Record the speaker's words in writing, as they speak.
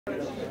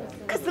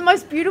Because the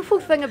most beautiful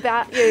thing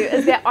about you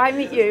is that I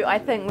met you, I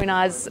think, when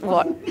I was,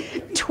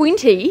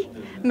 20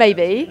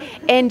 maybe,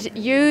 and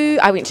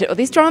I went to all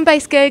these drum and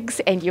bass gigs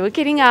and you were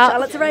getting up.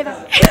 Charlotte's a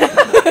raver.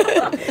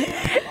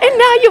 And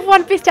now you've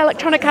won Best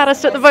Electronic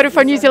Artist at the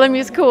Vodafone New Zealand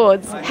Music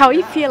Awards. How are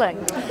you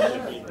feeling?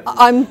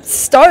 I'm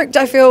stoked.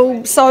 I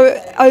feel so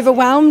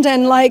overwhelmed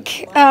and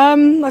like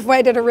I've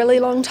waited a really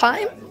long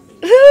time.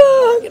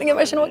 I'm getting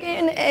emotional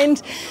again, and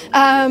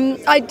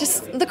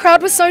the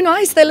crowd was so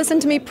nice. They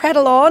listened to me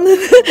prattle on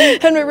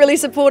and were really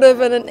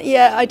supportive, and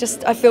yeah, I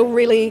feel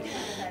really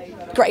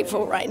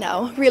grateful right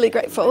now, really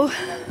grateful.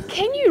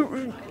 Can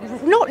you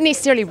not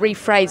necessarily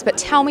rephrase, but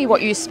tell me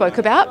what you spoke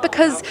about,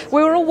 because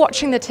we were all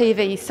watching the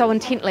TV so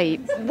intently.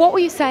 What were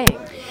you saying?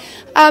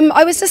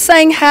 I was just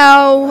saying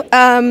how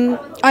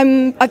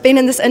I've been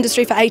in this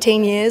industry for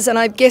 18 years, and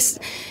I guess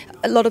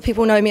a lot of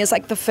people know me as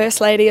like the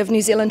first lady of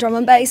New Zealand drum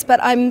and bass, but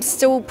I'm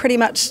still pretty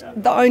much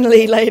the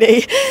only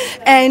lady.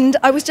 And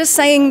I was just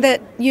saying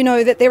that, you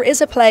know, that there is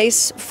a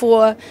place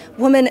for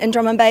women in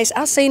drum and bass.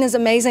 Our scene is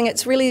amazing.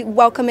 It's really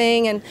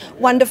welcoming and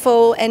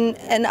wonderful, and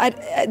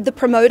the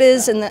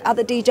promoters and the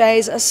other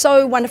DJs are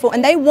so wonderful,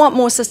 and they want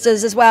more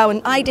sisters as well,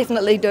 and I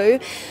definitely do.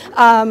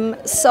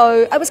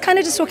 So I was kind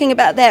of just talking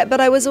about that,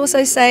 but I was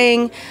also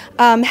saying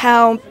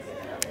how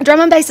drum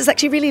and bass is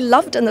actually really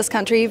loved in this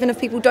country, even if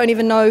people don't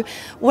even know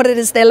what it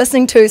is they're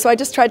listening to. So I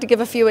just tried to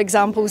give a few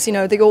examples, you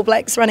know, the All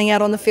Blacks running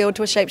out on the field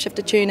to a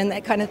shapeshifter tune and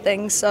that kind of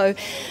thing. So,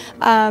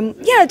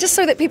 yeah, just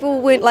so that people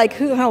weren't like,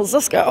 who the hell is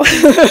this girl?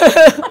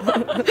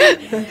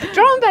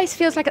 Drum and bass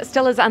feels like it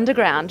still is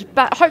underground,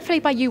 but hopefully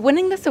by you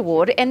winning this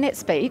award and that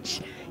speech,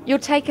 you'll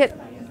take it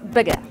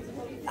bigger.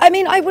 I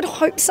mean, I would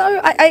hope so.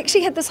 I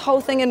actually had this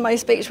whole thing in my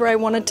speech where I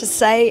wanted to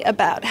say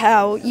about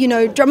how, you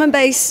know, drum and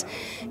bass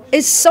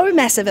is so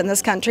massive in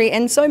this country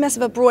and so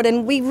massive abroad,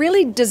 and we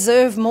really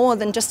deserve more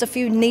than just a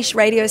few niche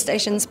radio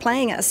stations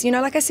playing us. You know,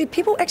 like I said,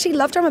 people actually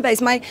love drum and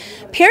bass. My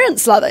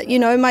parents love it, you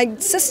know, my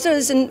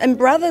sisters and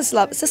brothers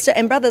love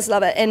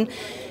it, and,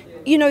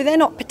 you know, they're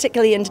not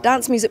particularly into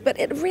dance music, but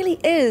it really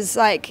is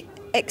like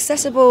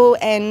accessible,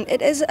 and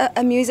it is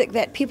a music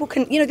that people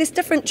can, you know, there's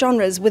different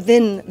genres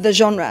within the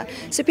genre,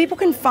 so people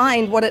can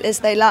find what it is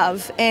they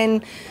love.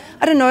 And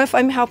I don't know, if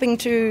I'm helping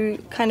to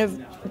kind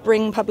of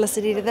bring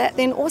publicity to that,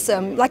 then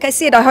awesome. Like I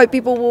said, I hope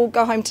people will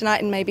go home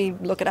tonight and maybe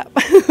look it up.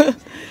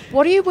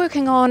 What are you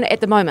working on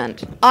at the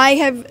moment? I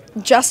have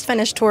just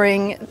finished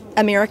touring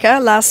America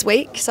last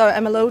week, so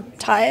I'm a little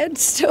tired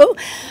still.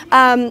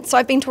 So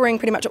I've been touring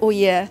pretty much all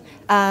year,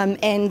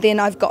 and then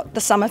I've got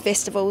the summer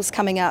festivals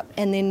coming up,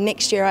 and then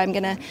next year I'm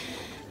going to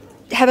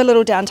have a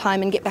little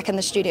downtime and get back in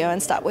the studio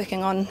and start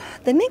working on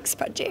the next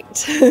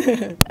project.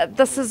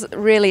 This is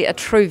really a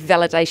true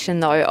validation,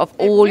 though, of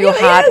all your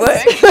hard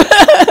work.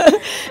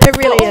 It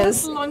really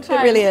is.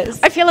 It really is.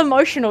 I feel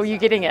emotional you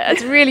getting it.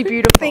 It's really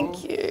beautiful.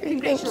 Thank you.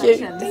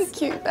 Thank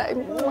you, babe.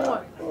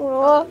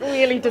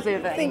 Really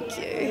deserving. Thank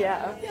you.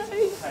 Yeah.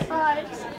 Bye.